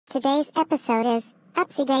Today's episode is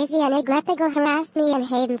Upsy Daisy and Igglepiggle harassed me and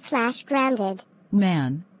Hayden / grounded.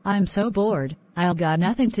 Man, I'm so bored, I'll got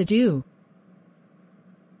nothing to do.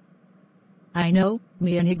 I know,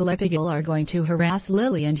 me and Igglepiggle are going to harass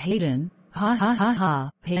Lily and Hayden. Ha ha ha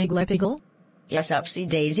ha. Hey Igglepiggle? Yes, Upsy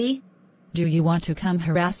Daisy? Do you want to come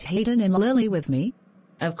harass Hayden and Lily with me?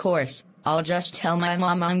 Of course. I'll just tell my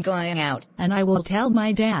mom I'm going out. And I will tell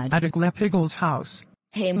my dad. At Igglepiggle's house.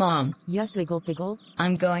 Hey Mom. Yes, Igglepiggle?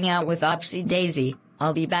 I'm going out with Upsy Daisy.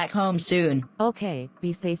 I'll be back home soon. Okay,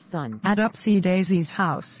 be safe, son. At Upsy Daisy's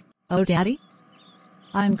house. Oh Daddy?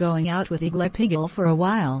 I'm going out with Igglepiggle for a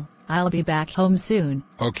while. I'll be back home soon.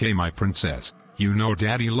 Okay my princess, you know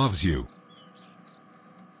Daddy loves you.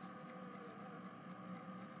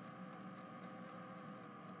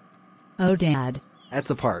 Oh Dad. At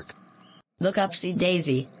the park. Look Upsy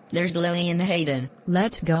Daisy, there's Lily and Hayden.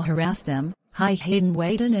 Let's go harass them. Hi Hayden,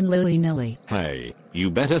 Hayden and Lily Nilly. Hey,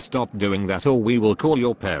 you better stop doing that or we will call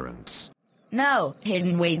your parents. No,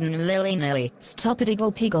 Hayden, Hayden and Lily Nilly. Stop it,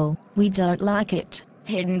 Igglepiggle. We don't like it.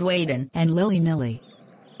 Hayden, Hayden. And Lily Nilly.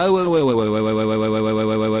 Oh.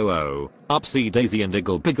 Upsy Daisy and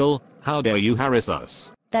Igglepiggle, how dare you harass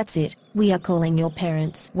us? That's it. We are calling your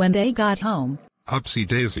parents. When they got home. Upsy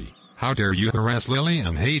Daisy, how dare you harass Lily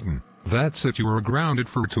and Hayden? That's it, you were grounded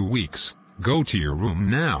for 2 weeks. Go to your room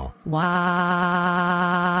now. Wow.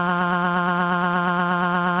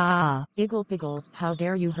 Igglepiggle, how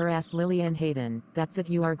dare you harass Lily and Hayden? That's it,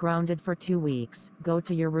 you are grounded for 2 weeks. Go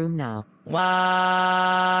to your room now. Wow.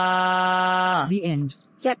 The end.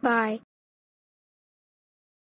 Yep, bye.